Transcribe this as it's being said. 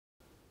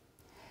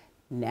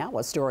Now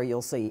a story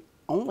you'll see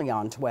only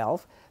on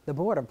 12. The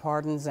Board of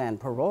Pardons and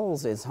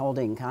Paroles is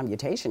holding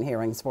commutation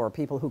hearings for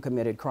people who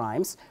committed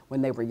crimes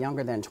when they were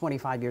younger than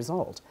 25 years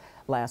old.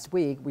 Last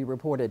week, we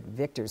reported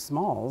Victor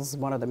Smalls,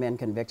 one of the men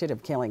convicted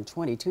of killing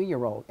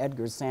 22-year-old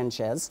Edgar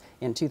Sanchez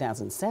in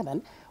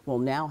 2007, will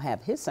now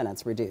have his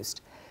sentence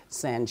reduced.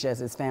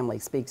 Sanchez's family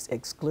speaks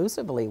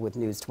exclusively with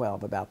News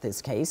 12 about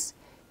this case.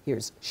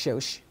 Here's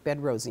Shosh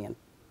Bedrosian.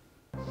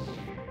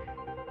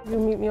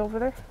 You'll meet me over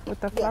there with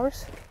the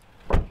flowers?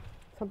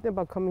 Something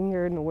about coming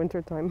here in the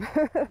wintertime.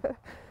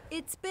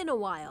 It's been a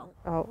while.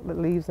 Out the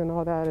leaves and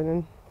all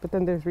that, but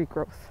then there's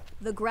regrowth.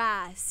 The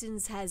grass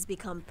since has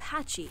become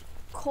patchy,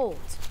 cold.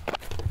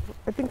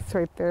 I think it's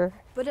right there.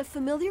 But a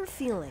familiar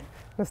feeling.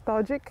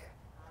 Nostalgic.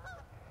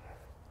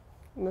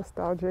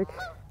 Nostalgic.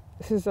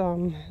 This is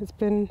it's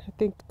been I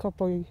think a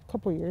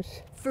couple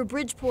years. For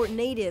Bridgeport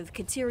native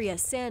Kateria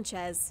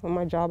Sanchez. Well,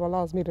 my job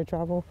allows me to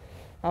travel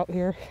out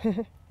here.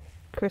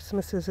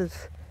 Christmas is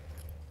his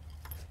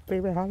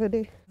favorite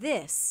holiday.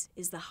 This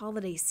is the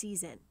holiday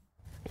season.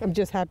 I'm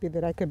just happy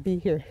that I could be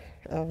here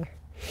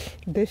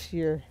this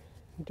year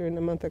during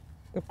the month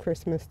of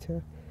Christmas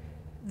to...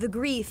 The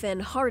grief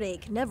and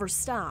heartache never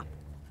stop.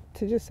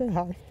 To just say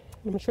hi.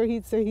 I'm sure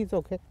he'd say he's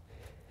okay.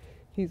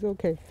 He's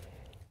okay.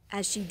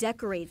 As she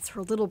decorates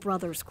her little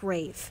brother's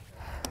grave.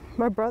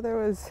 My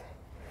brother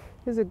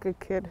he's a good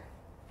kid.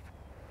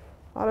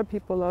 A lot of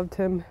people loved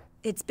him.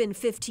 It's been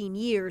 15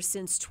 years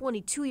since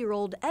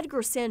 22-year-old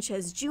Edgar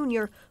Sanchez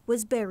Jr.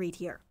 was buried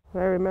here.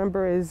 What I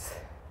remember is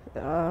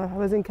I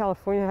was in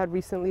California. I had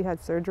recently had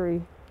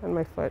surgery on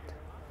my foot.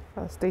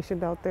 I was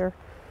stationed out there,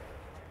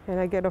 and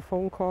I get a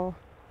phone call,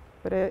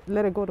 but I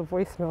let it go to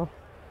voicemail.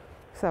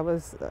 So I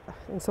was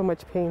in so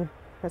much pain.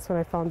 That's when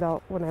I found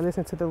out, when I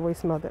listened to the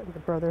voicemail, that the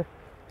brother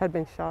had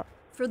been shot.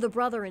 For the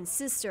brother and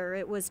sister,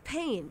 it was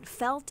pain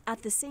felt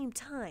at the same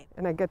time.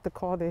 And I get the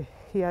call that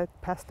he had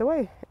passed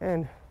away,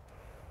 and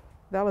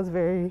that was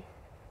very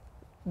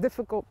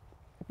difficult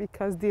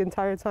because the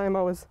entire time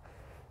I was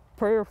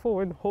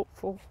prayerful and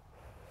hopeful,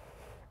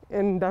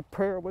 and that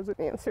prayer wasn't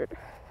answered.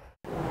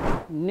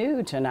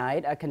 New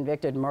tonight, a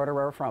convicted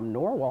murderer from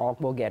Norwalk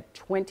will get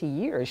 20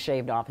 years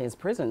shaved off his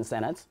prison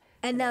sentence.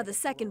 And now the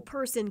second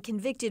person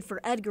convicted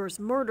for Edgar's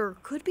murder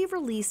could be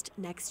released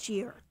next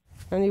year.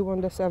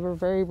 Anyone that's ever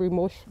very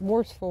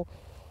remorseful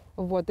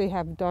of what they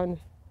have done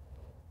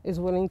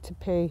is willing to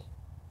pay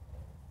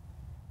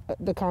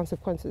the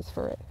consequences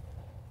for it.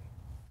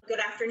 Good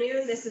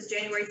afternoon. This is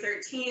January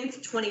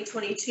 13th,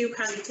 2022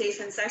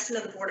 commutation session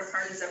of the Board of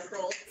Pardons and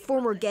Paroles.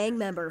 Former gang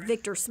member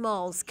Victor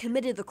Smalls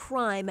committed the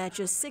crime at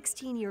just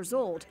 16 years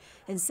old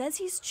and says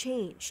he's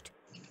changed.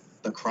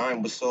 The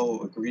crime was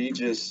so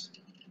egregious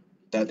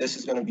that this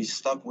is going to be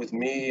stuck with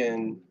me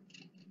and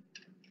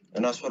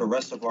us for the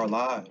rest of our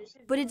lives.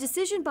 But a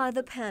decision by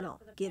the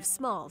panel gives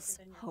Smalls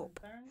hope.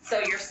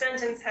 So your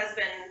sentence has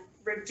been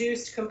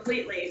reduced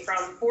completely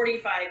from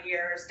 45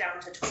 years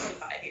down to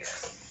 25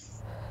 years.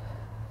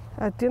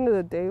 At the end of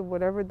the day,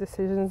 whatever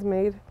decision's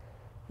made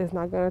is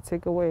not going to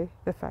take away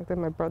the fact that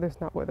my brother's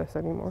not with us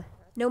anymore.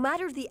 No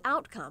matter the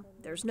outcome,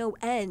 there's no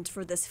end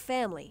for this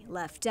family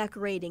left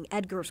decorating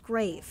Edgar's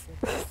grave.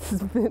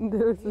 It's been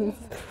there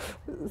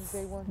since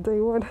day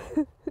one.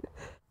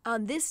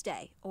 On this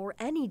day, or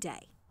any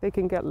day. They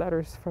can get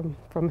letters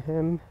from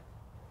him,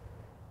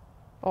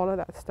 all of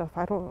that stuff.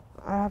 I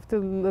have to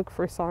look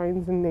for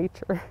signs in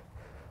nature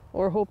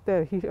or hope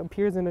that he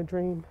appears in a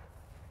dream.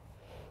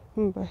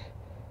 But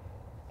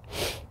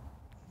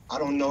I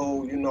don't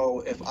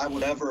know, if I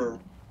would ever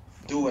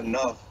do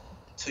enough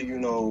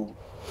to,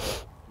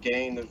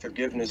 gain the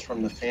forgiveness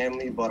from the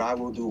family, but I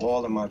will do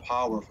all in my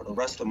power for the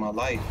rest of my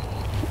life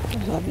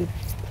I love you.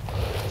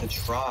 To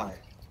try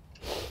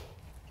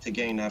to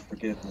gain that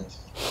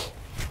forgiveness.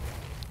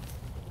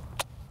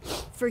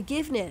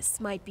 Forgiveness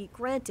might be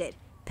granted.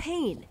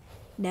 Pain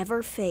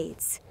never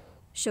fades.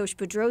 Shosh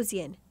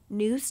Bedrosian,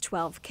 News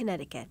 12,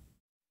 Connecticut.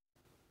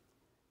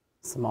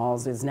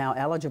 Smalls is now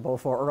eligible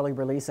for early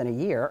release in a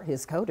year.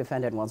 His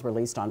co-defendant was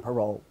released on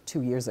parole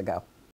 2 years ago.